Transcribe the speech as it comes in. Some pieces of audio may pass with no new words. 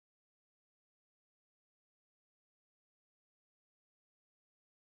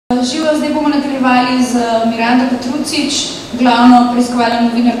Živijo, zdaj bomo nadaljevali z Mirando Petrucič, glavno preiskovalno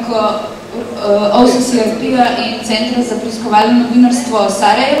novinarko OCCRP-a in Centra za preiskovalno novinarstvo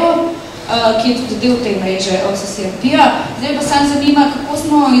Sarajevo, ki je tudi del te mreže OCCRP-a. Zdaj pa sam zanima, kako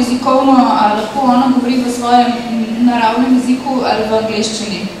smo jezikovno, ali lahko ona govori v svojem naravnem jeziku ali v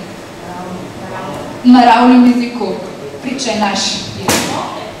angleščini? Naravnem jeziku. Pričaj naš jezik.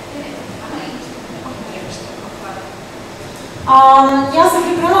 Ja sam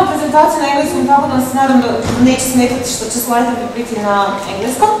pripremila prezentaciju na engleskom, tako da se nadam da neće smetati što će slajdovi biti na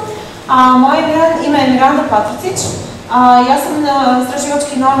engleskom. Moje ime je Miranda Petrucič. Ja sam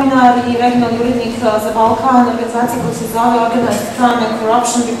istraživački novinar i regionalni urednik za Balkan, organizacije koja se zove Organized Crime and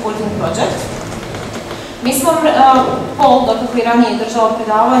Corruption Reporting Project. Mi smo, Paul, koji ranije držao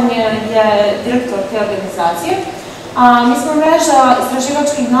predavanje, je direktor te organizacije. Mi smo mreža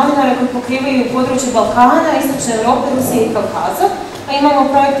istraživačkih novinara koji pokrivaju područje Balkana, Istočne Evrope, Rusije i Kaukaza, a imamo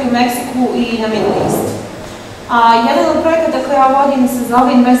projekte u Meksiku i na Middle East. Jedan od projekata koje ja vodim se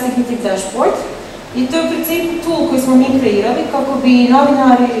zove Investigative Dashboard i to je u principu tool koji smo mi kreirali kako bi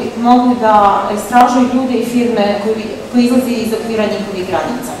novinari mogli da istražuju ljude i firme koji izlazi iz okvira njihovih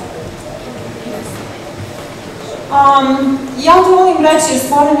granica. Ja to volim reći jer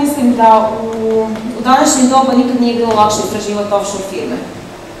stvarno mislim da u današnjem doba nikad nije bilo lakše istraživati offshore firme.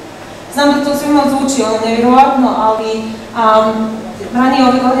 Znam da to svima zvuči nevjerovatno, ali ranije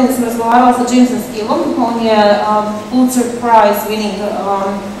ove godine sam razgovarala sa Jamesom Steelom, on je Pulitzer Prize winning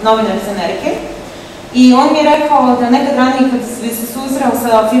novinar iz Amerike. I on mi je rekao da nekad ranije kad bi se susreo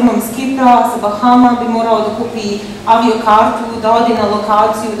sa firmom iz Kipra, sa Bahama, bi morao da kupi aviokartu, da odi na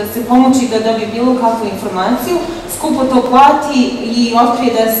lokaciju, da se pomoći da dobije bilo kakvu informaciju, skupo to plati i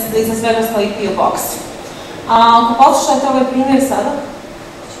otkrije da iza svega stoji PO Box. Ako poslušate ovaj primjer sada,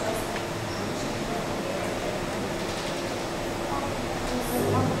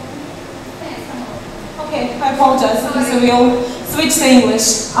 okay, I apologize, so we'll switch to English.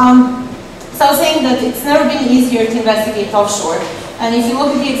 So I was saying that it's never been easier to investigate offshore. And if you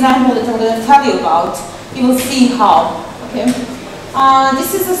look at the example that I'm going to tell you about, you will see how. Okay?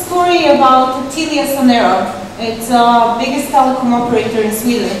 This is a story about Telia Sonera. It's the biggest telecom operator in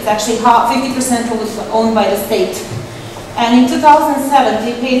Sweden. It's actually 50% owned by the state. And in 2007,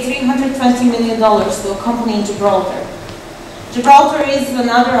 they paid $320 million to a company in Gibraltar. Gibraltar is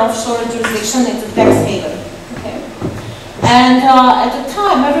another offshore jurisdiction. It's a tax haven. And at the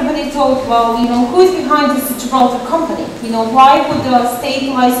time, everybody thought, well, who is behind this Gibraltar company? Why would a state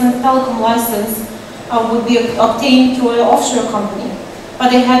license, telecom license, would be obtained through an offshore company? But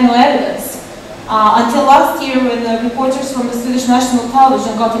they had no evidence. Until last year, when the reporters from the Swedish National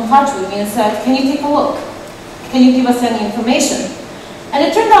Television got in touch with me and said, can you take a look? Can you give us any information? And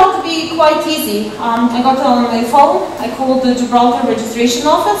it turned out to be quite easy. I got on my phone, I called the Gibraltar registration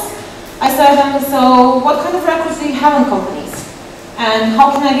office. I said to them, so what kind of records do you have on companies? And how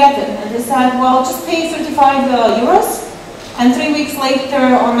can I get them? And they said, well, just pay 35 euros. And 3 weeks later,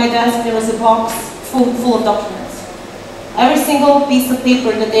 on my desk, there was a box full of documents. Every single piece of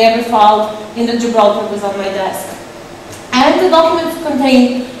paper that they ever filed in the Gibraltar was on my desk. And the documents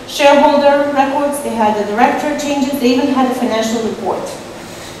contained shareholder records, they had the director changes, they even had a financial report.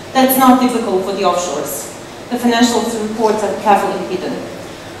 That's not typical for the offshores. The financial reports are carefully hidden.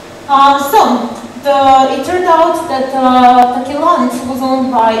 It turned out that Takilant was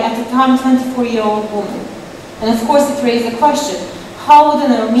owned by, at the time, 24-year-old woman. And of course it raised a question, how would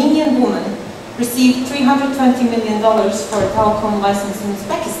an Armenian woman receive $320 million for a telecom license in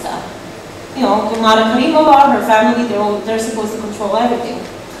Uzbekistan? Gulnara Karimova, her family, they're supposed to control everything.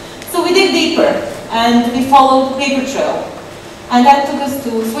 So we dig deeper, and we followed the paper trail. And that took us to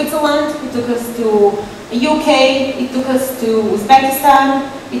Switzerland, it took us to UK, it took us to Uzbekistan,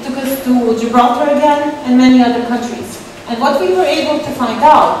 it took us to Gibraltar again, and many other countries. And what we were able to find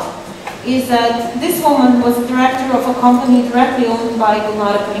out is that this woman was a director of a company directly owned by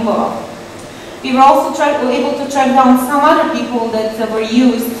Gulnara Karimova. We were also able to track down some other people that were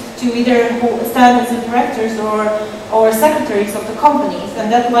used to either stand as directors or secretaries of the companies,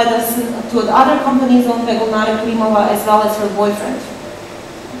 and that led us to other companies owned by Gulnara Karimova as well as her boyfriend.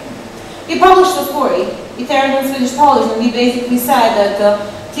 We published a story. It aired on Swedish television. We basically said that the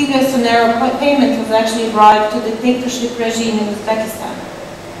Telia Sonera payment was actually a bribe to the dictatorship regime in Uzbekistan.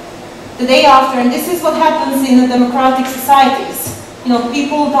 The day after, and this is what happens in democratic societies,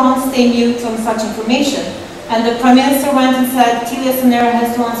 people don't stay mute on such information. And the Prime Minister went and said, Telia Sonera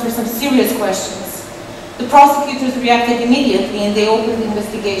has to answer some serious questions. The prosecutors reacted immediately and they opened the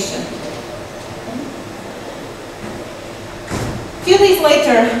investigation. A few days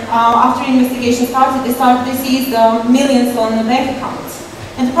later, after the investigation started, they seized millions on the bank accounts.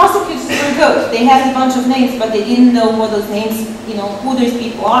 And the prosecutors were good. They had a bunch of names, but they didn't know what those names, who those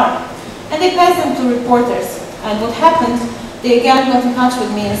people are. And they passed them to reporters. And what happened, they again got in touch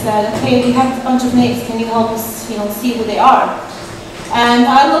with me and said, okay, we have a bunch of names, can you help us, see who they are? And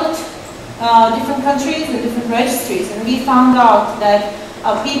I looked different countries and different registries, and we found out that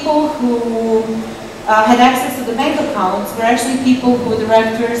people who had access to the bank accounts were actually people who were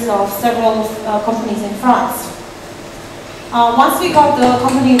directors of several companies in France. Once we got the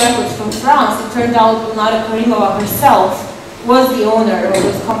company records from France, it turned out Gulnara Karimova herself was the owner of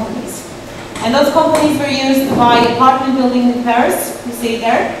those companies. And those companies were used to buy an apartment building in Paris, you see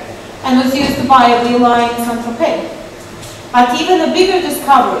there, and was used to buy a villa in Saint-Tropez. But even a bigger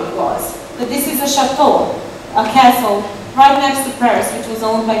discovery was that this is a chateau, a castle, right next to Paris, which was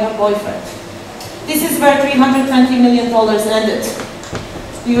owned by her boyfriend. This is where $320 million ended.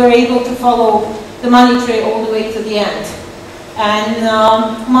 We were able to follow the money trail all the way to the end. And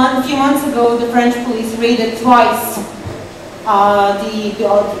a few months ago, the French police raided twice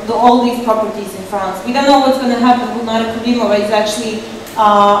all these properties in France. We don't know what's going to happen. Gulnara Karimova is actually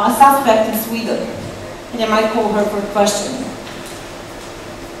a suspect in Sweden. And they might call her for questioning.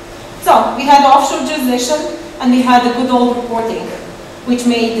 So, we had offshore jurisdiction, and we had the good old reporting, which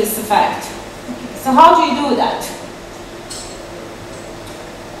made this a fact. So how do you do that?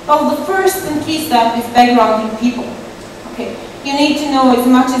 Well, the first and key step is backgrounding people. Okay, you need to know as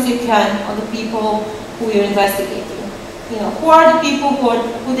much as you can on the people who you're investigating. Who are the people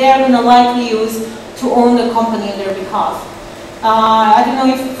who they are going to likely use to own the company on their behalf. I don't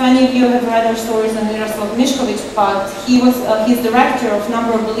know if any of you have read our stories on Miroslav Mišković, but his director of a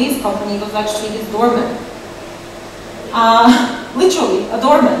number of belief company was actually his doorman. Literally, a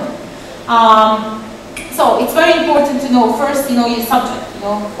doorman. So it's very important to know first, your subject,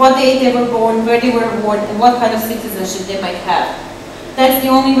 what date they were born, where they were born, and what kind of citizenship they might have. That's the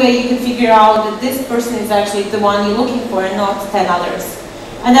only way you can figure out that this person is actually the one you're looking for and not 10 others.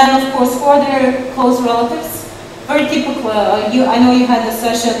 And then, of course, who are their close relatives? Very typical. I know you had a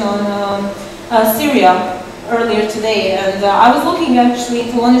session on Syria earlier today, and I was looking actually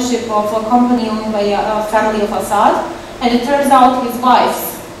into ownership of a company owned by a family of Assad, and it turns out his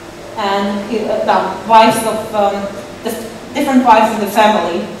wives and wives of the different wives in the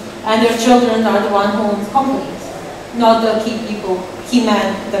family, and their children are the one who owns companies, not the key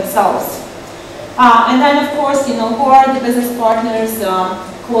men themselves. And then, of course, who are the business partners,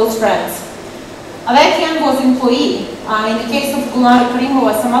 close friends. Avakian was employee. In the case of Gulnara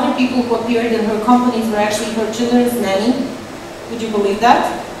Karimova, some other people who appeared in her companies were actually her children's nanny. Would you believe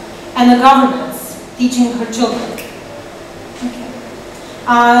that? And the governess, teaching her children. Okay.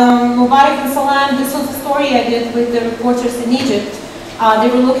 Mubarak and Salam, this was a story I did with the reporters in Egypt. They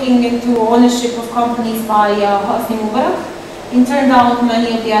were looking into ownership of companies by Hosni Mubarak. It turned out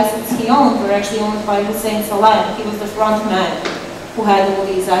many of the assets he owned were actually owned by Hussein Salam. He was the front man who had all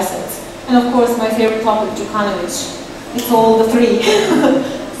these assets. And of course, my favorite topic, Djukanovic. It's all the three.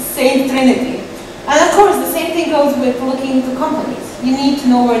 Same trinity. And of course, the same thing goes with looking into companies. You need to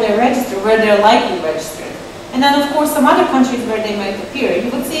know where they're registered, where they're likely registered. And then, of course, some other countries where they might appear. You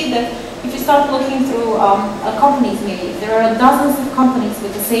would see that if you start looking through companies maybe, there are dozens of companies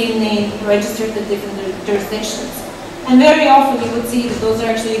with the same name registered in different jurisdictions. And very often you would see that those are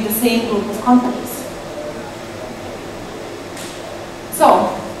actually the same group of companies.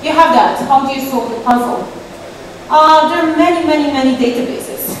 So, you have that. How do you solve the puzzle? There are many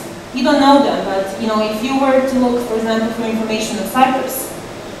databases. You don't know them, but if you were to look, for example, for information on Cyprus,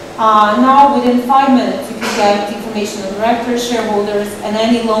 now within 5 minutes you can get information on directors, shareholders, and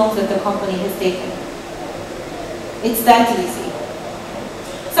any loans that the company has taken. It's that easy.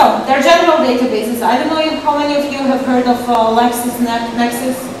 So, there are general databases. I don't know how many of you have heard of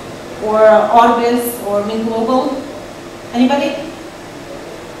LexisNexis, or Orbis, or MintGlobal. Anybody?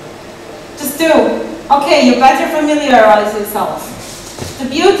 Just two. Okay, you better familiarize yourself. The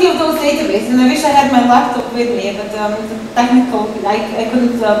beauty of those databases, and I wish I had my laptop with me, but technical, I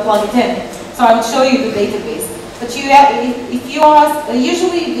couldn't plug it in. So I will show you the database. But if you ask,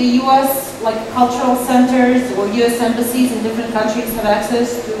 usually the US, like cultural centers or US embassies in different countries have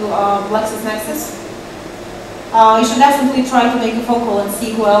access to LexisNexis. You should definitely try to make a phone call and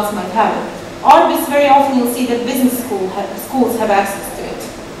see who else might have it. Orbis, very often you'll see that business schools have access to it.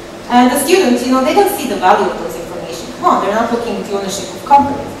 And the students, they don't see the value of those information. Come on, they're not looking at the ownership of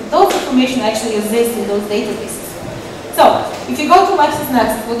companies. But those information actually exist in those databases. So, if you go to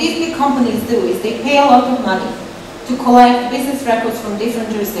LexisNexis, what these big companies do is they pay a lot of money to collect business records from different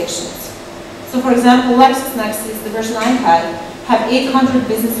jurisdictions. So, for example, LexisNexis, the version I had, have 800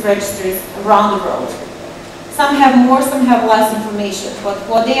 business registers around the world. Some have more, some have less information. But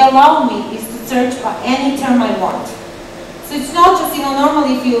what they allow me is to search by any term I want. So it's not just,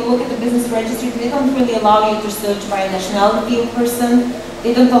 normally if you look at the business registry, they don't really allow you to search by a nationality of person.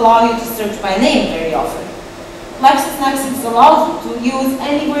 They don't allow you to search by name very often. LexisNexis allows you to use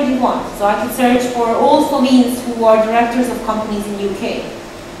any word you want. So I can search for all Slovenes who are directors of companies in UK.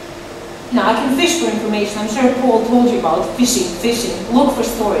 Now I can fish for information. I'm sure Paul told you about fishing, look for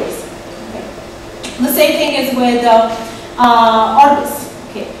stories. Okay. The same thing is with Orbis.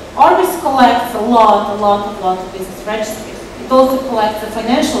 Okay. Orbis collects a lot of business registries. It also collects the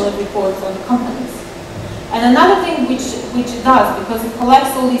financial reports on the companies. And another thing which it does, because it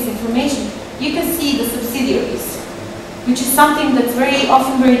collects all this information, you can see the subsidiaries, which is something that's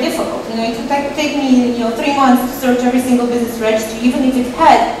often very difficult. It would take me 3 months to search every single business registry, even if it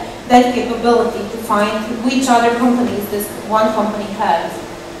had that capability to find which other companies this one company has.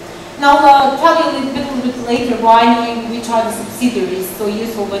 Now I'll tell you a little bit later why knowing which are the subsidiaries is so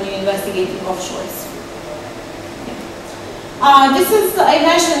useful when you're investigating offshores. This is, I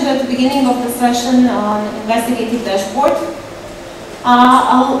mentioned at the beginning of the session on Investigative Dashboard.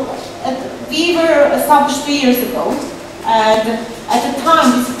 We were established 3 years ago, and at the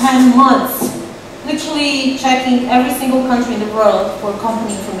time we spent months literally checking every single country in the world for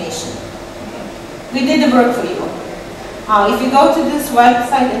company information. We did the work for you. If you go to this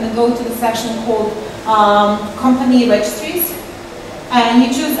website and then go to the section called Company Registries, and you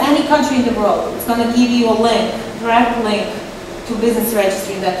choose any country in the world, it's going to give you a link, direct link to business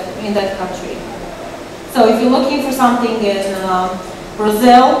registry in that country. So if you're looking for something in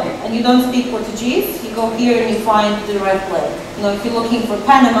Brazil and you don't speak Portuguese, you go here and you find the direct link. If you're looking for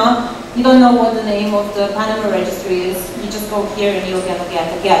Panama, you don't know what the name of the Panama registry is, you just go here and you're going to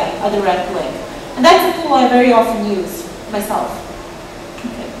get, again, a direct link. And that's a tool I very often use myself.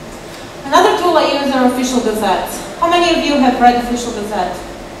 Okay. Another tool I use are official gazettes. How many of you have read official gazette?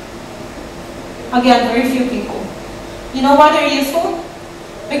 Again, very few people. You know why they're useful?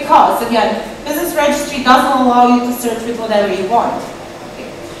 Because, again, business registry doesn't allow you to search with whatever you want. Okay.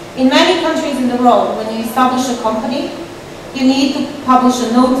 In many countries in the world, when you establish a company, you need to publish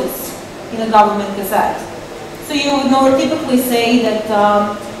a notice in a government gazette. So you would typically say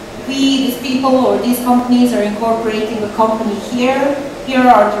that these people or these companies are incorporating a company here. Here are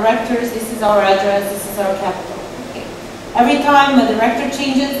our directors, this is our address, this is our capital. Okay. Every time a director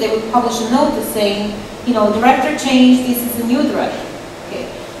changes, they would publish a notice saying, director changed, this is a new director. Okay.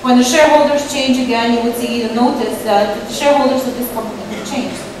 When the shareholders change again, you would see the notice that the shareholders of this company have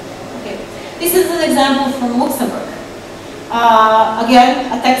changed. Okay. This is an example from Luxembourg.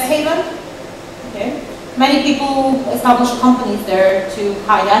 Again, a tax haven. Okay. Many people establish companies there to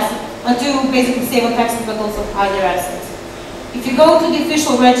hide assets, to basically save on taxes, but also hide their assets. If you go to the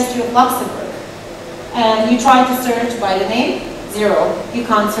official registry of Luxembourg and you try to search by the name, 0, you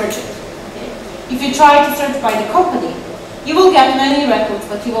can't search it. Okay. If you try to search by the company, you will get many records,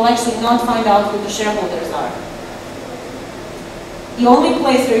 but you will actually not find out who the shareholders are. The only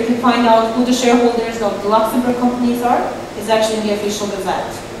place where you can find out who the shareholders of the Luxembourg companies are is actually in the official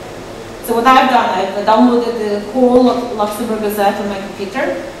gazette. So what I've done, I've downloaded the whole Luxembourg Gazette on my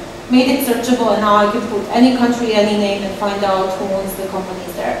computer, made it searchable, and now I can put any country, any name, and find out who owns the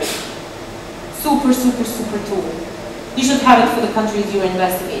companies there. Super, super, super tool. You should have it for the countries you're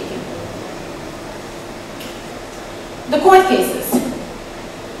investigating. The court cases.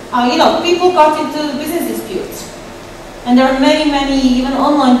 People got into business disputes. And there are many, even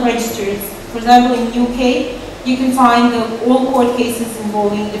online registries. For example, in the UK, you can find all court cases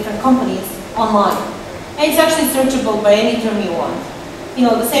involving different companies online. And it's actually searchable by any term you want.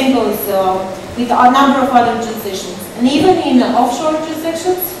 The same goes with a number of other jurisdictions. And even in offshore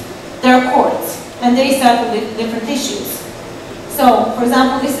jurisdictions, there are courts, and they settle different issues. So, for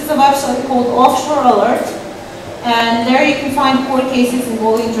example, this is a website called Offshore Alert, and there you can find court cases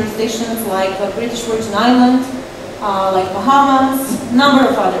involving jurisdictions like British Virgin Island, like Bahamas, a number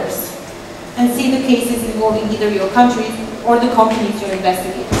of others, and see the cases involving either your country or the companies you're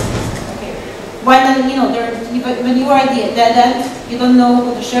investigating. Okay. When you are at the dead end, you don't know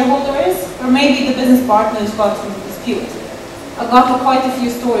who the shareholder is, or maybe the business partner has got some dispute. I've got quite a few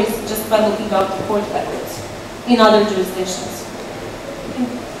stories just by looking up court records in other jurisdictions. Okay.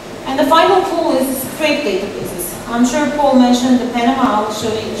 And the final tool is scrape databases. I'm sure Paul mentioned the Panama. I'll show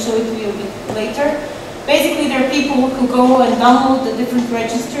it to you a bit later. Basically, there are people who go and download the different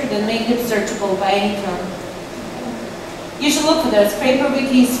registers and make it searchable by any term. You should look for that. Scraper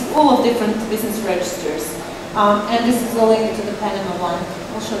Wiki is full of different business registers. And this is a link to the Panama one.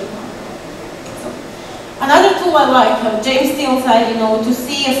 I'll show you now. So, another Another tool I like, James Steele said, to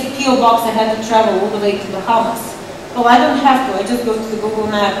see a PO box I had to travel all the way to the Bahamas. Well, I don't have to. I just go to the Google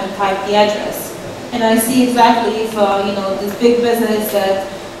map and type the address. And I see exactly if, this big business that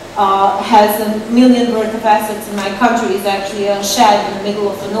has $1 million worth of assets in my country is actually a shed in the middle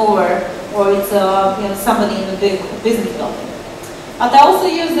of nowhere, or it's somebody in a big business building. But I also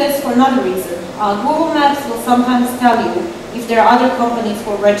use this for another reason. Google Maps will sometimes tell you if there are other companies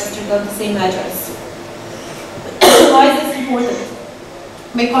who are registered on the same address. Why is this important?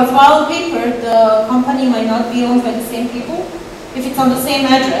 Because while on paper the company might not be owned by the same people, if it's on the same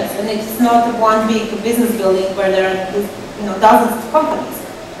address and it's not one big business building where there are dozens of companies,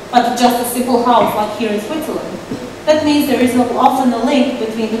 but just a simple house like here in Switzerland, that means there is often a link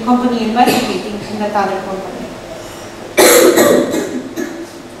between the company investigating and that other company.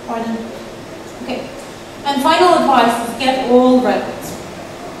 Pardon? Okay. And final advice is get all records.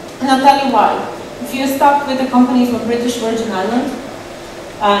 And I'll tell you why. If you're stuck with a company from British Virgin Islands,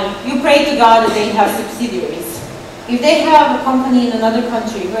 and you pray to God that they have subsidiaries. If they have a company in another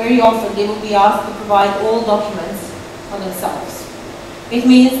country, very often they will be asked to provide all documents on themselves. It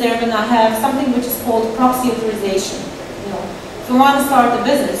means they're going to have something which is called proxy authorization. If you want to start a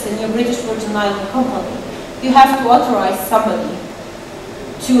business in your British Virgin Island company, you have to authorize somebody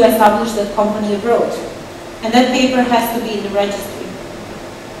to establish that company abroad. And that paper has to be in the registry.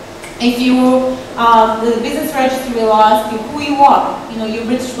 If the business registry will ask you who you are, your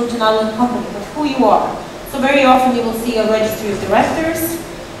British Virgin Island company, but who you are. So very often you will see a registry of directors,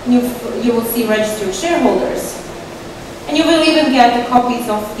 and you will see a registry of shareholders. And you will even get the copies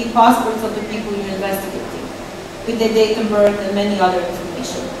of the passports of the people you're investigating, with their date of birth and many other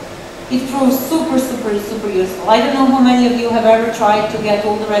information. It proves super, super, super useful. I don't know how many of you have ever tried to get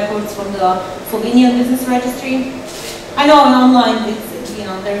all the records from the Slovenian business registry. I know online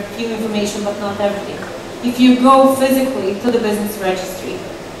there are few information, but not everything. If you go physically to the business registry,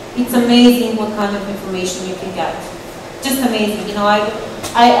 it's amazing what kind of information you can get. Just amazing. I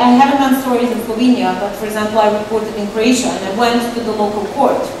haven't done stories in Slovenia, but for example, I reported in Croatia, and I went to the local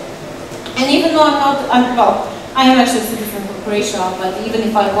court. And even though I am actually a citizen of Croatia, but even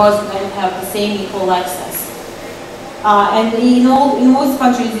if I wasn't, I would have the same equal access. And in most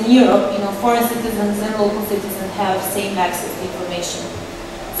countries in Europe, foreign citizens and local citizens have same access to information.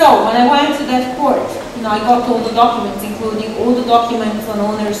 So when I went to that court, I got all the documents, including all the documents on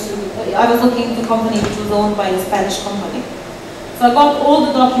owners. I was looking at a company which was owned by a Spanish company. So I got all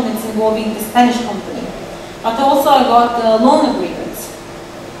the documents involving the Spanish company. But also I got the loan agreements.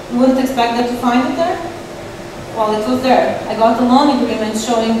 You wouldn't expect that to find it there? Well, it was there. I got the loan agreement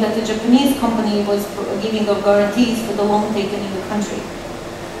showing that the Japanese company was giving of guarantees for the loan taken in the country.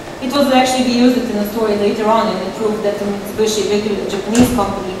 It was actually be used in a story later on, and it proved that the Mitsubishi, a Japanese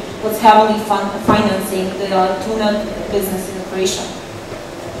company, was heavily financing the tuna business in Croatia.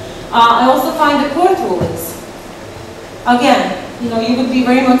 I also find the court rulings. Again, you would be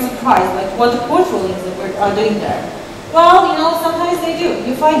very much surprised, like what the court rulings are doing there. Well, sometimes they do.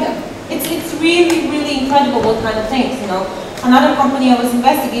 You find them. It's really, really incredible what kind of things. Another company I was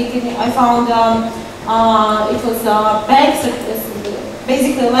investigating, I found it was banks.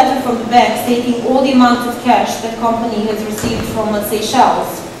 Basically a letter from the bank stating all the amounts of cash that company has received from, let's say,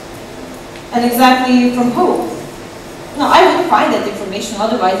 Shells. And exactly from who. Now, I would find that information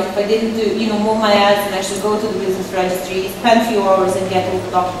otherwise if I didn't do, move my ads and actually go to the business registry, spend a few hours and get all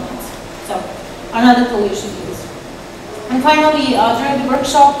the documents. So, another tool you should use. And finally, during the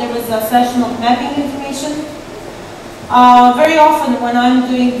workshop, there was a session of mapping information. Very often when I'm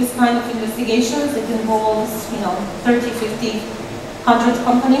doing this kind of investigations, it involves, 30, 50, 100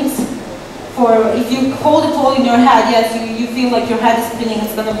 companies. If you hold it all in your head, yes, you feel like your head is spinning,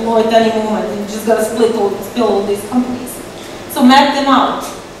 it's going to blow at any moment, and you just got to spill all these companies. So map them out.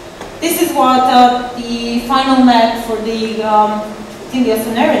 This is what the final map for the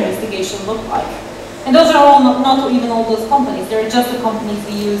Tilia-Sonera investigation looked like. And those are all not even all those companies, they're just the companies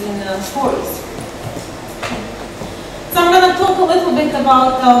we use in the stories. So I'm going to talk a little bit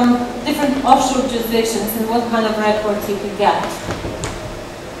about different offshore jurisdictions and what kind of records you can get.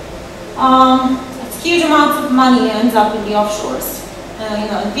 Huge amounts of money ends up in the offshores.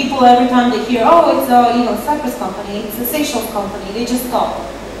 And people every time they hear, oh, it's a Cyprus company, it's a Seychelles company, they just stop.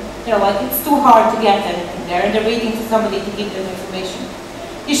 They're like, it's too hard to get anything there, and they're waiting for somebody to give them information.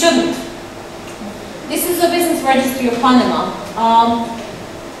 You shouldn't. This is a business registry of Panama.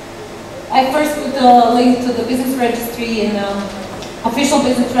 I first put a link to the business registry in official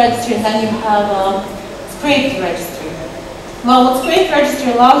business registry, and then you have a scraped registry. Well, what scraped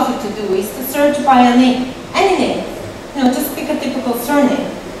registry allows you to do is to search by a name, any name. Just pick a typical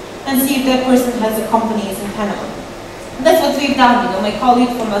surname. and see if that person has a companies in Panama. And that's what we've done. You know, my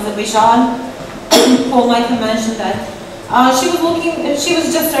colleague from Azerbaijan, Paul Michael, mentioned that she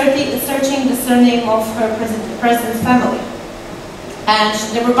was just searching the surname of her president's family, and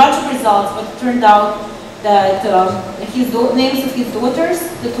there were a bunch of results, but it turned out that names of his daughters,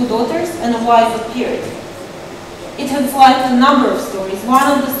 the 2 daughters, and a wife appeared. It has led to a number of stories. One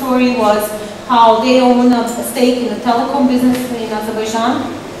of the stories was how they own a stake in the telecom business in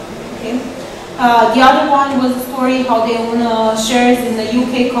Azerbaijan. Okay. The other one was a story how they own shares in a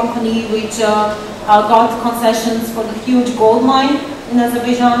UK company which got concessions for the huge gold mine in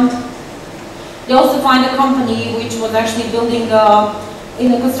Azerbaijan. They also find a company which was actually building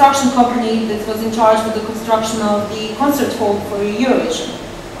in a construction company that was in charge of the construction of the concert hall for Eurovision.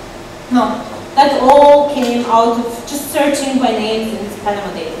 No, that all came out of just searching by names in this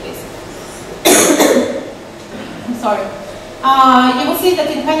Panama database. I'm sorry. You will see that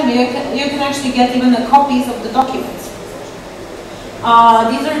in Panama you can actually get even copies of the documents.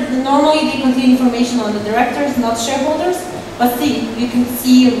 Normally they contain information on the directors, not shareholders, but see, you can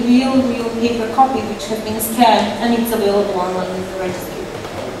see a real paper copy which has been scanned and it's available online in the registry.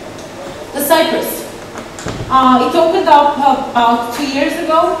 The Cyprus. It opened up about 2 years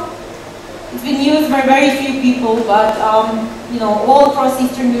ago. It's been used by very few people, but you know, all across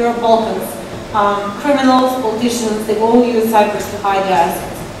Eastern Europe, Balkans, criminals, politicians, they all use Cyprus to hide their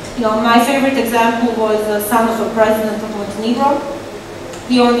assets. You know, my favorite example was the son of a president of Montenegro.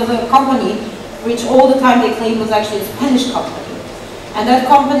 He owned a company which all the time they claimed was actually a Spanish company. And that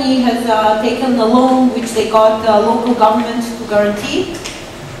company has taken a loan which they got the local government to guarantee.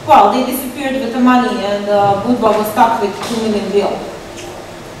 Well, they disappeared with the money and Budva was stuck with 2 million bill.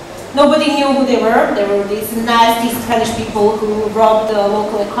 Nobody knew who they were. They were these nasty Spanish people who robbed the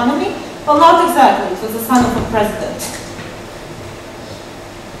local economy. Well, not exactly. It was the son of a president.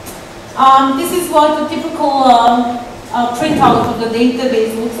 This is what a typical printout of the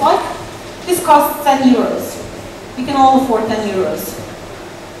database looks like. This costs 10 euros. You can all afford 10 euros.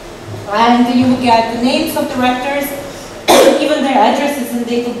 And you will get the names of directors, even their addresses and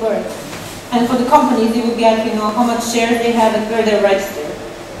date of birth. And for the companies, you will get, you know, how much shares they have and where they're registered.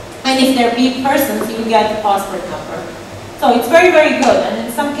 And if they're big persons, you will get the passport number. So it's very, very good. And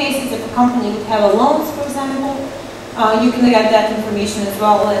in some cases, if a company would have a loan, for example, you can get that information as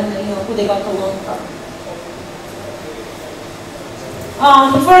well, and you know who they got the loan from.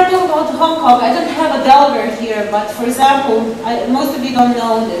 Before I talk about Hong Kong, I don't have a Delaware here, but for example, most of you don't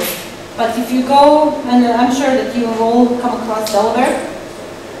know this, but if you go, and I'm sure that you have all come across Delaware.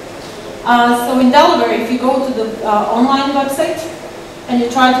 So in Delaware, if you go to the online website and you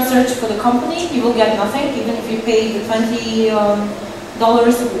try to search for the company, you will get nothing, even if you pay the $20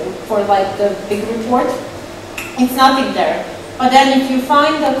 for like the big report. It's nothing there. But then if you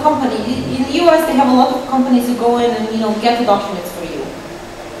find a company, in the US they have a lot of companies who go in and get the documents for you.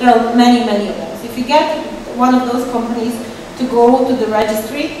 There are many, many of them. So if you get one of those companies to go to the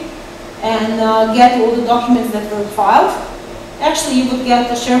registry and get all the documents that were filed, actually you would get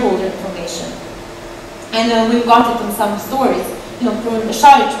the shareholder information. And we've got it in some stories.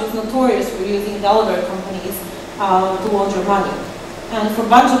 Vodič was notorious for using Delaware companies to launder money. And for a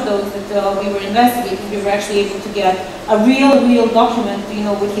bunch of those that we were investigating, we were actually able to get a real document,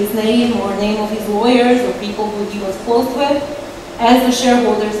 with his name or name of his lawyers or people who he was close with as the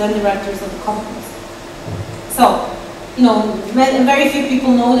shareholders and directors of the companies. So, very few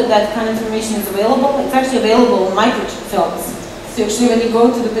people know that that kind of information is available. It's actually available in microfilms. So actually when you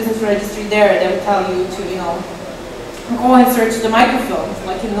go to the business registry there, they will tell you to, go and search the microfilms,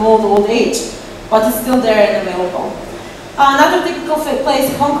 like in old age, but it's still there and available. Another typical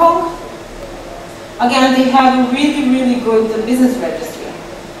place, Hong Kong. Again, they have a really good business registry,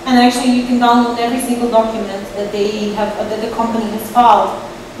 and actually you can download every single document that they have, that the company has filed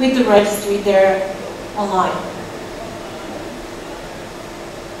with the registry there online.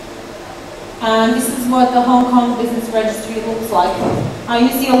 And this is what the Hong Kong business registry looks like. You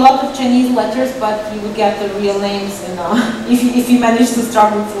see a lot of Chinese letters, but you will get the real names if you manage to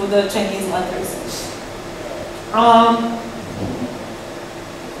struggle through the Chinese letters.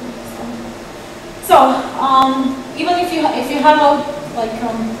 Even if you have a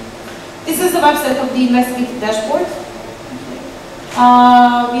this is the website of the Investigative Dashboard.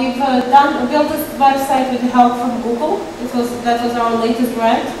 We've built this website with the help from Google. That was our latest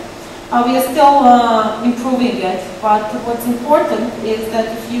grant. We are still improving it, but what's important is that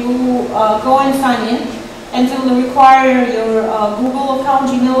if you go and sign in, and it will require your Google account,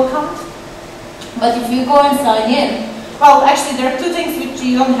 Gmail account. But if you go and sign in, well, actually there are two things which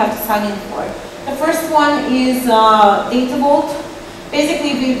you don't have to sign in for. The first one is Data Vault.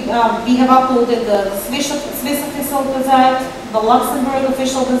 Basically, we have uploaded the Swiss official gazette, the Luxembourg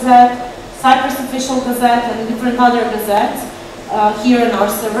official gazette, Cyprus official gazette, and different other gazettes here on our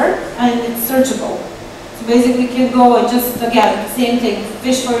server, and it's searchable. So basically, you can go and just, again, same thing,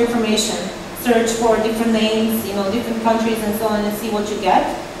 fish for information, search for different names, different countries and so on, and see what you get.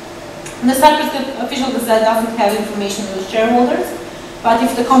 And the Cyprus official gazette doesn't have information on the shareholders, but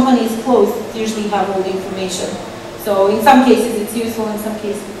if the company is closed, it usually have all the information. So in some cases it's useful, in some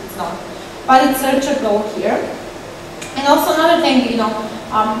cases it's not. But it's searchable here. And also another thing,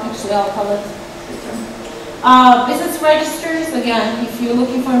 actually I'll call it business registers. Again, if you're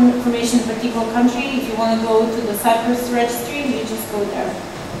looking for information in a particular country, if you want to go to the Cyprus registry, you just go there.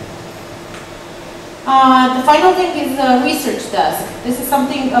 The final thing is a research desk. This is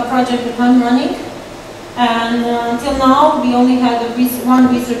a project that I'm running. And until now, we only had one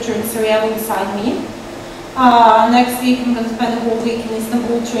researcher in Sarajevo beside me. Next week, I'm going to spend a whole week in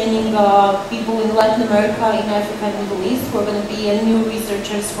Istanbul training people in Latin America, in Africa and Middle East who are going to be new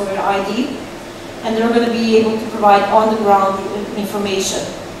researchers for ID. And they're going to be able to provide on-the-ground information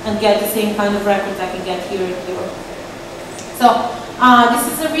and get the same kind of records I can get here in Europe. So this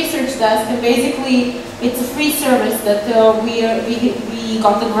is a research desk, and basically it's a free service that we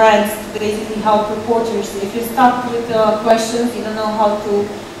got the grants to basically help reporters. If you're stuck with questions, you don't know how to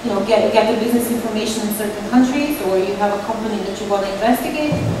get the business information in certain countries, or you have a company that you want to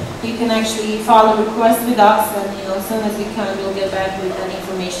investigate, you can actually file a request with us, and as soon as we can, we'll get back with any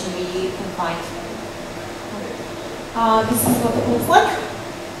information we can find. This is what it looks like.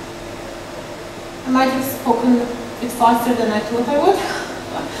 I might have spoken a bit faster than I thought I would.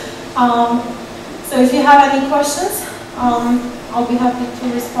 So if you have any questions, I'll be happy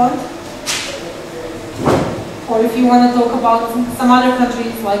to respond. Or if you want to talk about some other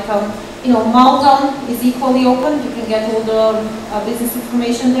countries, like Malta is equally open. You can get all the business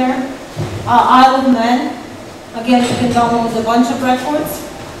information there. Isle of Man, again, you can download a bunch of records.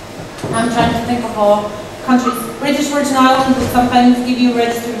 I'm trying to think of countries. British Virgin Islands will sometimes give you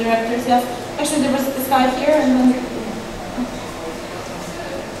registered directors. Yes, actually there was this guy here, and then.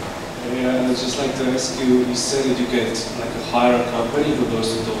 Yeah, I'd just like to ask you. You said that you get like a hire company who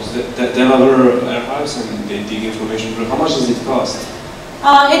goes to those developer archives and they dig information. How much does it cost?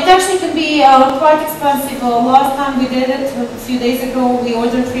 It actually can be quite expensive. Last time we did it, a few days ago, we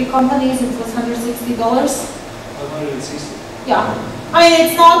ordered 3 companies. It was $160. $160? Yeah. I mean,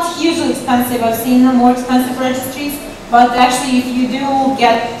 it's not hugely expensive. I've seen more expensive registries, but actually if you do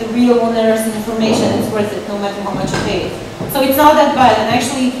get the real owners and information, it's worth it no matter how much you pay. So it's not that bad, and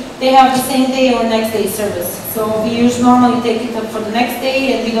actually they have the same day or next day service. So we usually normally take it up for the next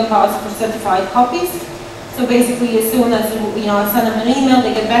day, and we don't ask for certified copies. So basically, as soon as I send them an email,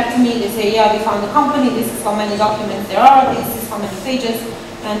 they get back to me, they say, yeah, we found the company, this is how many documents there are, this is how many pages,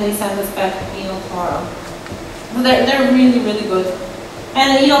 and they send us back tomorrow. So they're really, really good.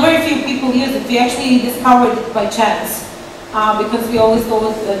 And very few people use it. We actually discovered it by chance, because we always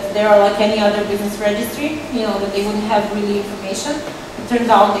thought that they are like any other business registry, that they wouldn't have really information. It turns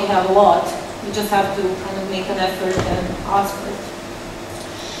out they have a lot. You just have to kind of make an effort and ask for it.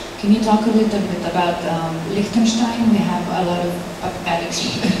 Can you talk a little bit about Liechtenstein? We have a lot of Alex.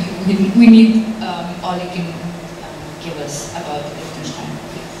 we need all you can give us about Liechtenstein.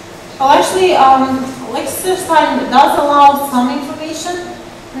 Well, actually, Liechtenstein does allow some information,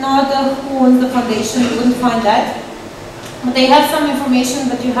 not who owns the foundation, you wouldn't find that. But they have some information,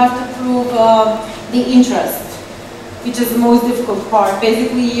 but you have to prove the interest, which is the most difficult part.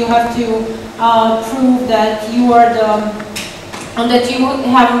 Basically, you have to prove that you are that you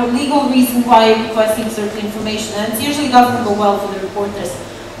have a legal reason why you're requesting certain information, and it usually doesn't go well for the reporters.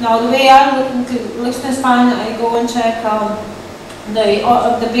 Now, the way I look into Liechtenstein, I go and check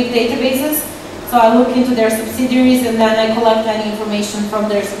the big databases. So I look into their subsidiaries, and then I collect any information from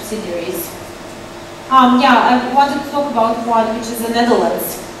their subsidiaries. I wanted to talk about one, which is the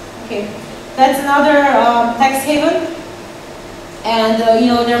Netherlands. Okay, that's another tax haven, and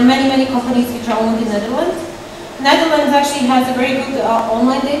there are many companies which are owned in the Netherlands. Netherlands actually has a very good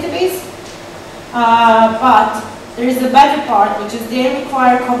online database, but there is a better part, which is they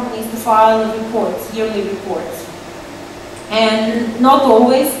require companies to file reports, yearly reports. And not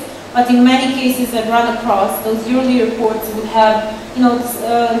always, but in many cases I've run across, those yearly reports would have,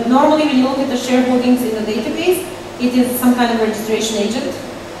 normally when you look at the shareholdings in the database, it is some kind of registration agent.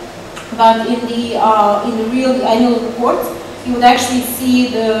 But in the real annual report, you would actually see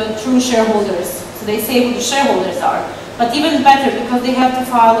the true shareholders. So they say who the shareholders are. But even better, because they have to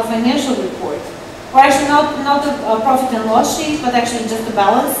file a financial report. Or actually not a profit and loss sheet, but actually just a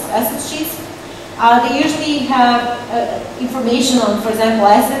balance, asset sheet. They usually have information on, for example,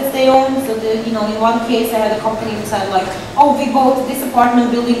 assets they own. So, in one case, I had a company who said like, oh, we bought this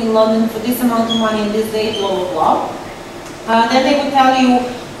apartment building in London for this amount of money in this day, blah, blah, blah. Then they would tell you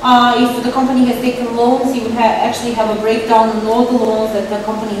if the company has taken loans, you would actually have a breakdown on all the loans that the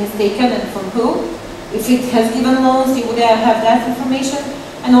company has taken and from who. If it has given loans, you would have that information.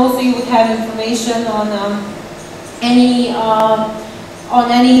 And also you would have information on any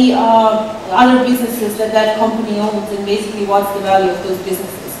other businesses that company owns and basically what's the value of those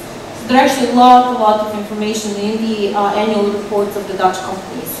businesses. So there are actually a lot of information in the annual reports of the Dutch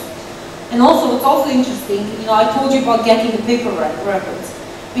companies. And also, what's also interesting, I told you about getting the paper records.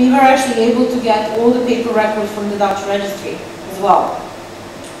 We were actually able to get all the paper records from the Dutch registry as well.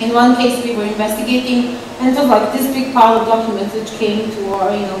 In one case, we were investigating, and it was like this big pile of documents which came to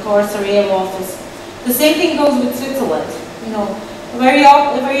our, to our Sarajevo office. The same thing goes with Switzerland. Very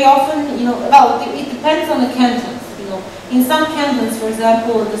often, well, it depends on the cantons. In some cantons, for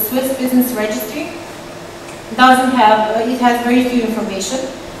example, the Swiss Business Registry doesn't have, it has very few information,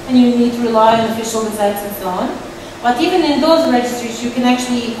 and you need to rely on official gazettes and so on. But even in those registries, you can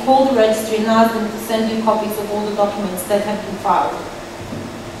actually call the registry and ask them to send you copies of all the documents that have been filed.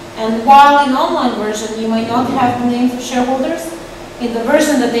 And while in online version, you might not have the names of shareholders, in the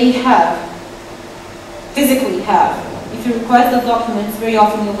version that they have, physically have, if you request the documents, very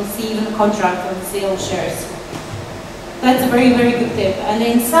often you will see even a contract on the sale of shares. That's a very, very good tip. And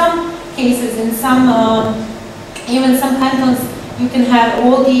in some cases, in some, even some cantons, you can have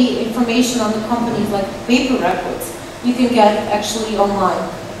all the information on the companies, like paper records, you can get actually online.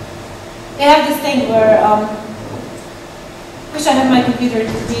 They have this thing where, wish I had my computer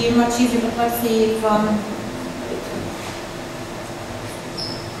to be much easier, but let's see if,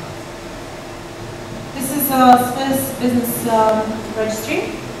 this is a Swiss Business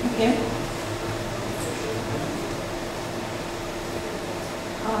Registry, okay.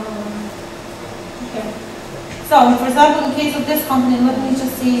 Okay. So, for example, in case of this company, let me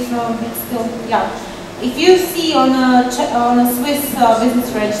just see if it's still, yeah. If you see on a Swiss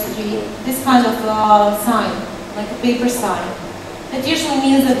business registry this kind of sign, like a paper sign, that usually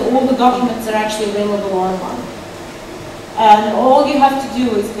means that all the documents are actually available online. And all you have to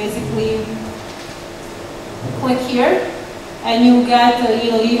do is basically click here, and you get,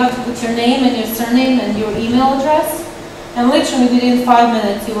 you have to put your name and your surname and your email address, and literally within 5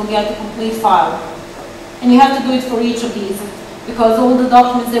 minutes you will get a complete file. And you have to do it for each of these, because all the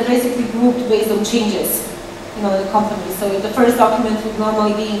documents are basically grouped based on changes, in the company. So the first document would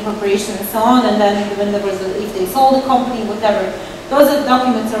normally be incorporation and so on, and then when there was if they sold the company, whatever, those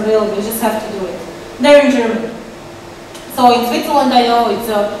documents are available. You just have to do it. They're in German. So in Switzerland, I know it's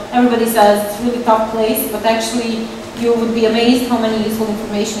everybody says it's a really tough place, but actually you would be amazed how many useful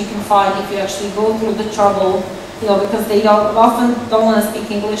information you can find if you actually go through the trouble. Because they often don't want to speak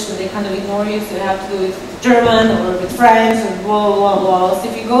English, and they kind of ignore you, so you have to do it with German or with French and blah, blah, blah. So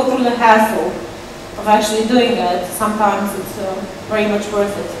if you go through the hassle of actually doing it, sometimes it's very much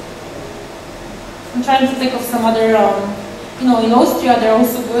worth it. I'm trying to think of some other, in Austria they're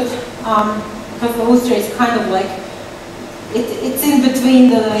also good, because Austria is kind of like, it's in between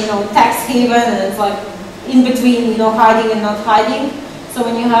the, tax haven, and it's like in between, hiding and not hiding. So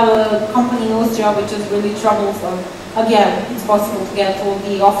when you have a company in Austria which is really troublesome, again, it's possible to get all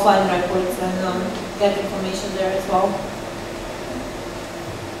the offline records and get information there as well.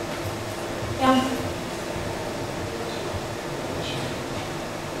 Yeah.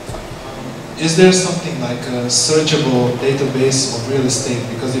 Is there something like a searchable database of real estate?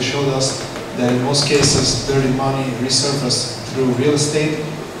 Because you showed us that in most cases dirty money resurfaces through real estate.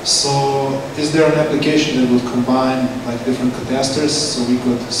 So, is there an application that would combine like different catasters so we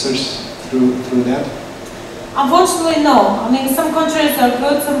could search through that? Unfortunately, no. I mean, some countries are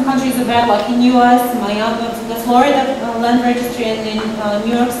good, some countries are bad. Like in US, the Florida land registry and in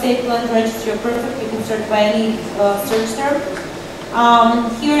New York State land registry are perfect. You can search by any search term.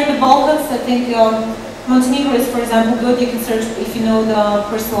 Here in the Balkans, I think Montenegro is, for example, good. You can search if you know the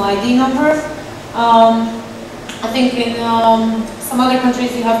personal ID number. I think in some other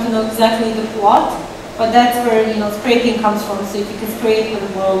countries you have to know exactly the plot, but that's where scraping comes from. So if you can scrape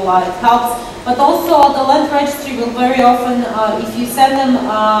with worldwide, it helps. But also the land registry will very often, if you send them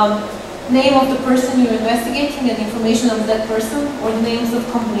name of the person you're investigating and information of that person, or the names of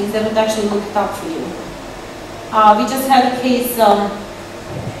companies, they would actually look it up for you. We just had a case.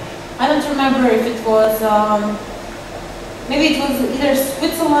 I don't remember if it was. Maybe it was either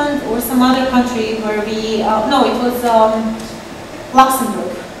Switzerland or some other country where we, no, it was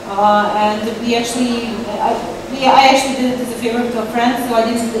Luxembourg. And we actually, yeah, I actually did it as a favor to a friend, so I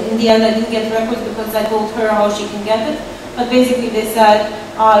didn't, in the end I didn't get records because I told her how she can get it. But basically they said,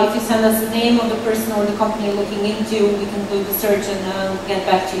 if you send us the name of the person or the company you're looking into, we can do the search and get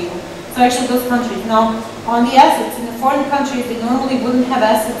back to you. So actually those countries. Now, on the assets, in the foreign countries, they normally wouldn't have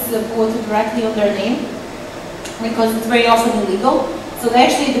assets quoted directly on their name because it's very often illegal. So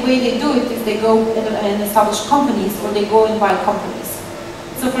actually the way they do it is they go and establish companies or they go and buy companies.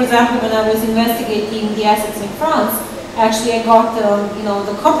 So for example, when I was investigating the assets in France, actually I got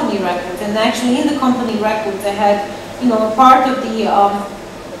the company records, and actually in the company records I had a part of the,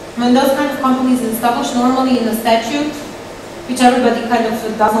 when those kind of companies are established normally in a statute, which everybody kind of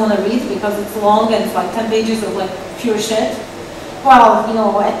doesn't want to read because it's long and it's like 10 pages of like pure shit. Well,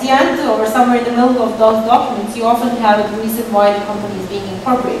 at the end or somewhere in the middle of those documents, you often have a reason why the company is being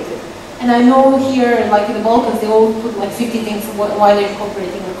incorporated. And I know here, like in the Balkans, they all put like 50 things why they're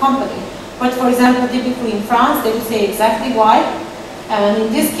incorporating the company. But for example, typically in France, they would say exactly why. And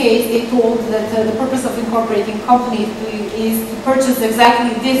in this case, they told that the purpose of incorporating companies is to purchase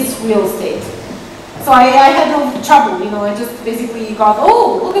exactly this real estate. So I had no trouble, I just basically got,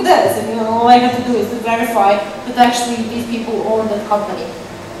 oh, look at this, and all I had to do is to verify that actually these people own that company.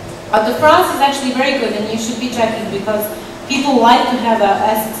 But the France is actually very good, and you should be checking because people like to have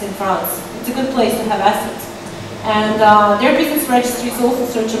assets in France. It's a good place to have assets. And their business registry is also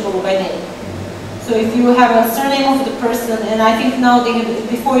searchable by name. So if you have a surname of the person, and I think now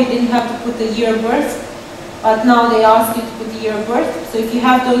before you didn't have to put the year of birth, but now they ask you to put the year of birth. So if you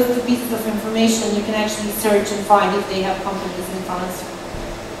have those two pieces of information, you can actually search and find if they have companies in France,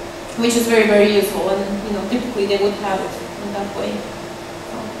 which is very, very useful. And typically they would have it in that way.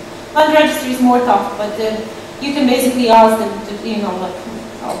 So, land registry is more tough, but you can basically ask them to, you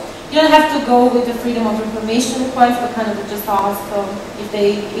don't have to go with the freedom of information request, but kind of just ask if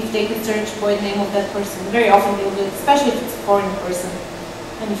they could search by the name of that person. Very often they'll do it, especially if it's a foreign person.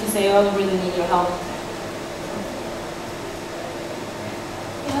 And if you say, oh, I really need your help.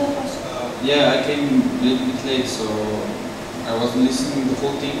 Yeah, I came a little bit late, so I wasn't listening to the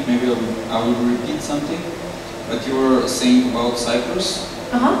whole thing. Maybe I will repeat something. But you were saying about Cyprus,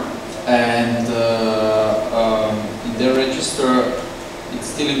 and in their register, it's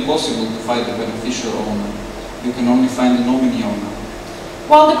still impossible to find the beneficial owner. You can only find the nominee owner.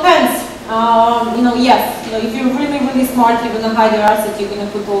 Well, depends. Yes. If you're really, really smart, you're going to hide your asset. You're going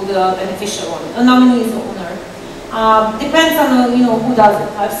to put all the beneficial owner, a nominee's owner. Depends on who does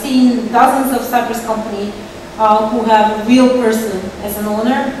it. I've seen dozens of Cyprus companies who have a real person as an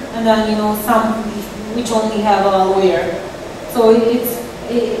owner, and then some which only have a lawyer. So it's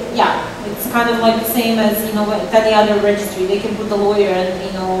kind of like the same as any other registry. They can put a lawyer and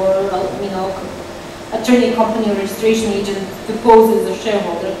attorney, company, or registration agent to pose as a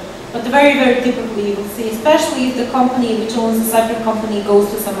shareholder. But very, very typically you will see, especially if the company which owns the Cyprus company goes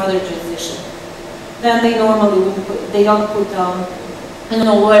to some other jurisdiction. Then they normally wouldn't put, they don't put a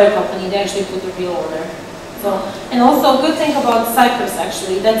lawyer company, they actually put a real owner. So, and also a good thing about Cyprus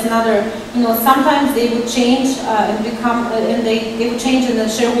actually, that's another, sometimes they would change and become, and they would change and the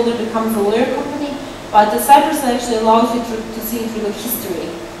shareholder becomes a lawyer company, but the Cyprus actually allows you to see through the history.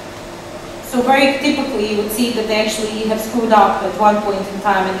 So very typically you would see that they actually have screwed up at one point in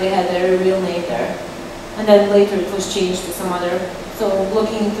time and they had their real name there. And then later it was changed to some other. So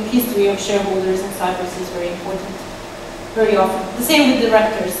looking into history of shareholders in Cyprus is very important, very often. The same with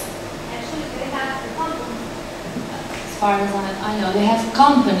directors. Actually, they have the companies. As far as I know, they have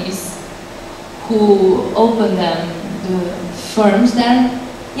companies who open them, the firms there.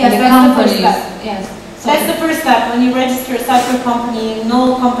 Yes, the that's companies. the first step. Yes. So that's the first step. When you register a Cyprus company, in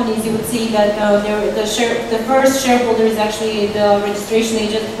all companies you would see that the first shareholder is actually the registration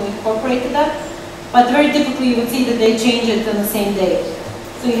agent who incorporated that. But very typically you would see that they change it on the same day.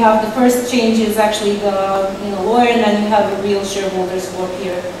 So you have the first change is actually the lawyer, and then you have the real shareholders who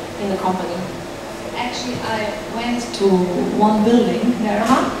appear in the company. Actually, I went to one building there,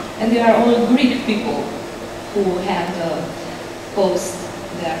 and they are all Greek people who have the post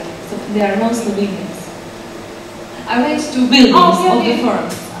there. So they are no Slovenians. I went to buildings of the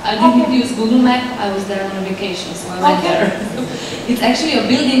firms. I didn't use Google Map, I was there on a vacation, so I went there. It's actually a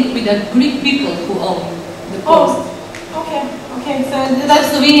building with the Greek people who own the post. Okay, so that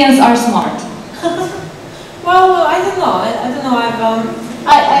Slovenians are smart. Well, I don't know.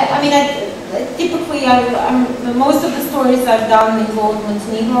 I mean, typically, most of the stories I've done involve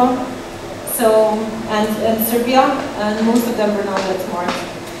Montenegro, so and Serbia, and most of them were not that smart.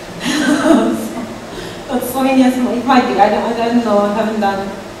 But Slovenia, it might be. I don't know. I haven't done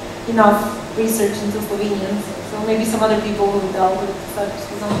enough research into Slovenians. So or maybe some other people who dealt with Cyprus.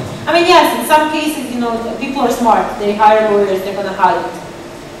 I mean, yes, in some cases, people are smart. They hire lawyers, they're going to hide it.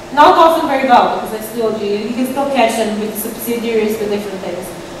 Not often very well, because I still do. You can still catch them with subsidiaries, with different things.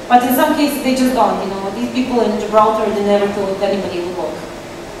 But in some cases, they just don't. These people in Gibraltar, they never thought anybody would look.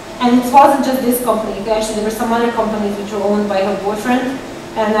 And it wasn't just this company. Actually, there were some other companies which were owned by her boyfriend,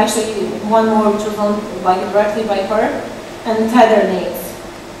 and actually one more which was owned directly by her, and it had their names.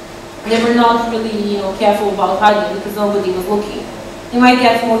 They were not really, careful about hiding because nobody was looking. They might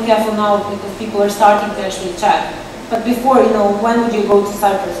get more careful now because people are starting to actually check. But before, when would you go to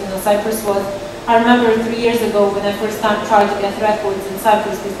Cyprus? Cyprus was. I remember 3 years ago when I first time tried to get records in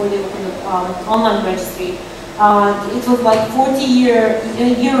Cyprus before they opened the online registry. It was like 40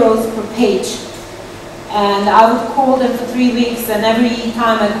 euros per page, and I would call them for 3 weeks, and every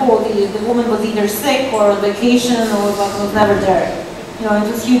time I called, the woman was either sick or on vacation or was never there. It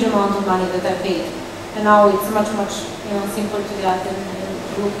was a huge amount of money that I paid, and now it's much simpler to get and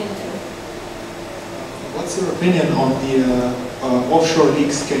look into. What's your opinion on the offshore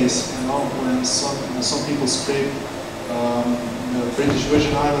leaks case? When some people scrape the British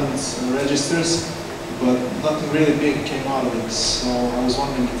Virgin Islands registers, but nothing really big came out of it. So I was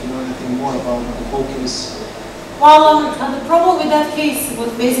wondering if you know anything more about the whole case. Well, the problem with that case was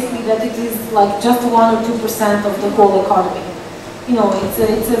basically that it is like just 1 or 2% of the whole economy.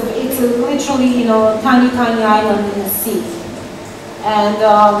 It's literally tiny island in the sea. And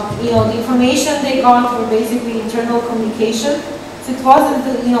the information they got were basically internal communication. So it wasn't,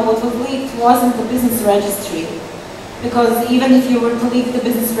 what was leaked wasn't the business registry. Because even if you were to leak the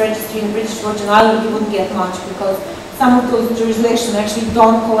business registry in British Virgin Islands, you wouldn't get much because some of those jurisdictions actually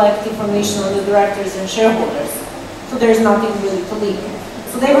don't collect information on the directors and shareholders. So there's nothing really to leak.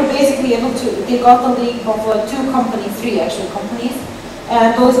 So they were basically able to, they got a leak of 2 companies, 3 actually companies,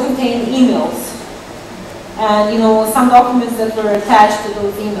 and those contained emails. And some documents that were attached to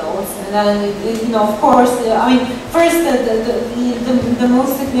those emails, and then of course, first the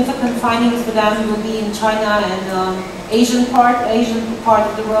most significant findings for them will be in China and Asian part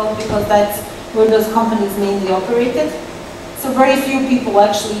of the world, because that's where those companies mainly operated. So very few people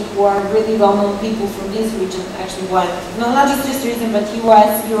actually who are really well-known people from this region actually went. No, not just this region, but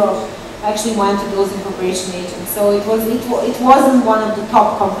US, Europe actually went to those incorporation agents. So it wasn't one of the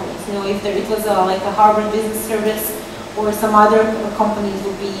top companies. If it was like a Harvard Business Service or some other companies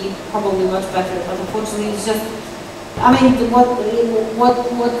would be probably much better. But unfortunately, it's just.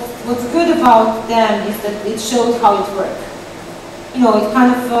 What's good about them is that it showed how it worked. It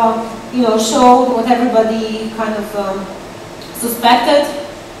kind of showed what everybody kind of suspected,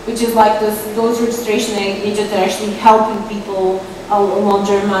 which is like those registration agents are actually helping people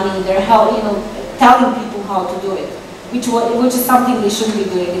launder money. They're telling people how to do it, which is something they shouldn't be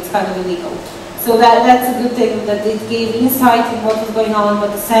doing. It's kind of illegal. So that's a good thing, that it gave insight in what was going on,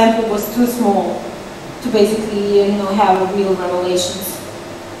 but the sample was too small to basically have real revelations.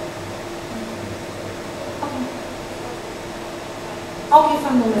 Okay,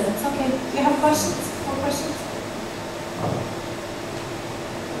 5 more minutes. Okay, do you have questions? More questions?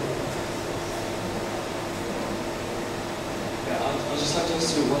 I'd just like to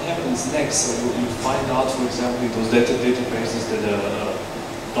ask you, what happens next? So you find out, for example, in those databases that a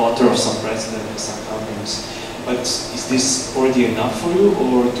daughter of some president has some companies. But is this already enough for you,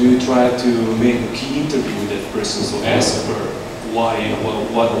 or do you try to make a key interview with that person? So ask her why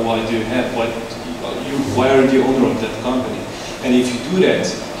do you have, why are you the owner of that company? And if you do that,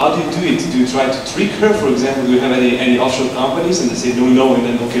 how do you do it? Do you try to trick her? For example, do you have any offshore companies? And they say no, and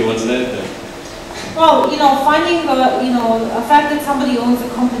then okay, what's that then? Well, finding a fact that somebody owns a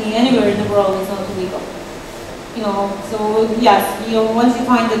company anywhere in the world is not illegal. So yes, once you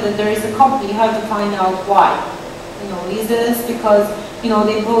find that there is a company, you have to find out why. Is this because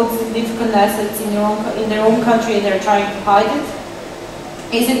they bought significant assets in their own country and they're trying to hide it?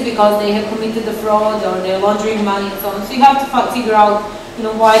 Is it because they have committed a fraud or they're laundering money and so on? So you have to figure out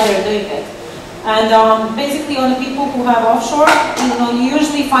why they're doing it. And basically, on the people who have offshore, you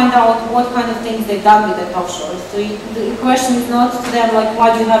usually find out what kind of things they've done with that offshore. So the question is not to them like,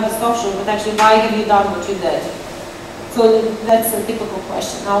 why do you have this offshore, but actually, why have you done what you did? So that's a typical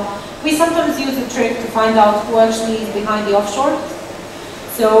question. Now, we sometimes use a trick to find out who actually is behind the offshore.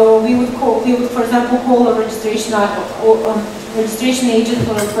 So we would, for example, call a registration agent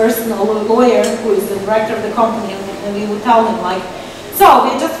or a person or a lawyer who is the director of the company, and we would tell him like, so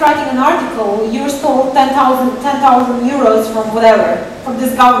we're just writing an article, you stole 10,000 euros from whatever, from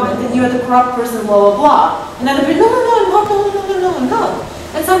this government, and you're the corrupt person, blah, blah, blah. And then they'll be, no, I'm not.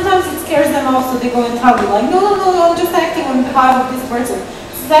 And sometimes it scares them off, so they go and tell you, like, no, I'm just acting on behalf of this person.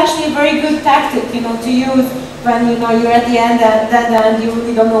 So actually a very good tactic, you know, to use when, you know, you're at the end and you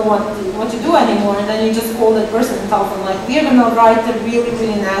really don't know what to do anymore, and then you just call that person and tell them, like, we're going to write a really,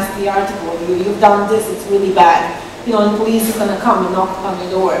 really nasty article. You've done this, it's really bad. You know, and police is going to come and knock on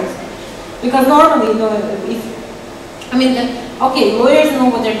your doors. Because normally, you know, okay, lawyers know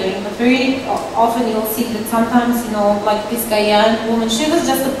what they're doing, but very often you'll see that sometimes, you know, like this Guyana woman, she was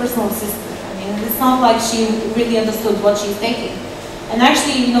just a personal assistant. I mean, it's not like she really understood what she's taking. And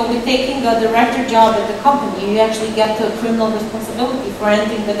actually, you know, with taking a director job at the company, you actually get a criminal responsibility for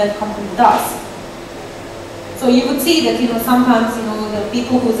anything that that company does. So you would see that, you know, sometimes, you know, the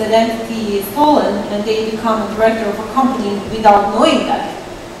people whose identity is stolen and they become a director of a company without knowing that.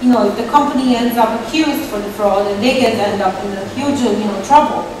 You know, if the company ends up accused for the fraud and they end up in a huge, you know,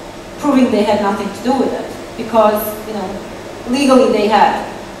 trouble, proving they had nothing to do with it, because, you know, legally they had.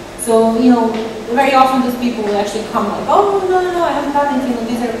 So, you know, very often those people will actually come like, oh, no, I haven't done anything, you know,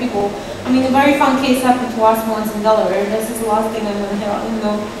 these are people. I mean, a very fun case happened to us once in Delaware. This is the last thing I'm going to hear, you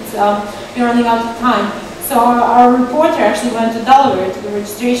know, we're running out of time. So our reporter actually went to Delaware to the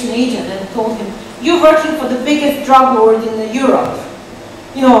registration agent and told him, you're working for the biggest drug lord in Europe.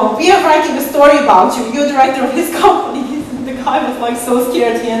 You know, we are writing a story about you. You're director of his company. The guy was like so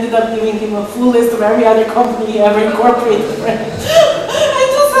scared, he ended up giving him a full list of every other company he ever incorporated. It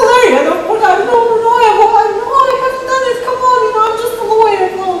was hilarious. Of course, I haven't done it. Come on, you know, I'm just a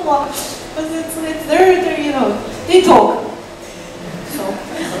lawyer, blah, blah, blah. But it's they're, you know, they talk. So,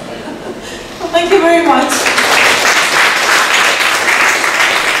 well, thank you very much.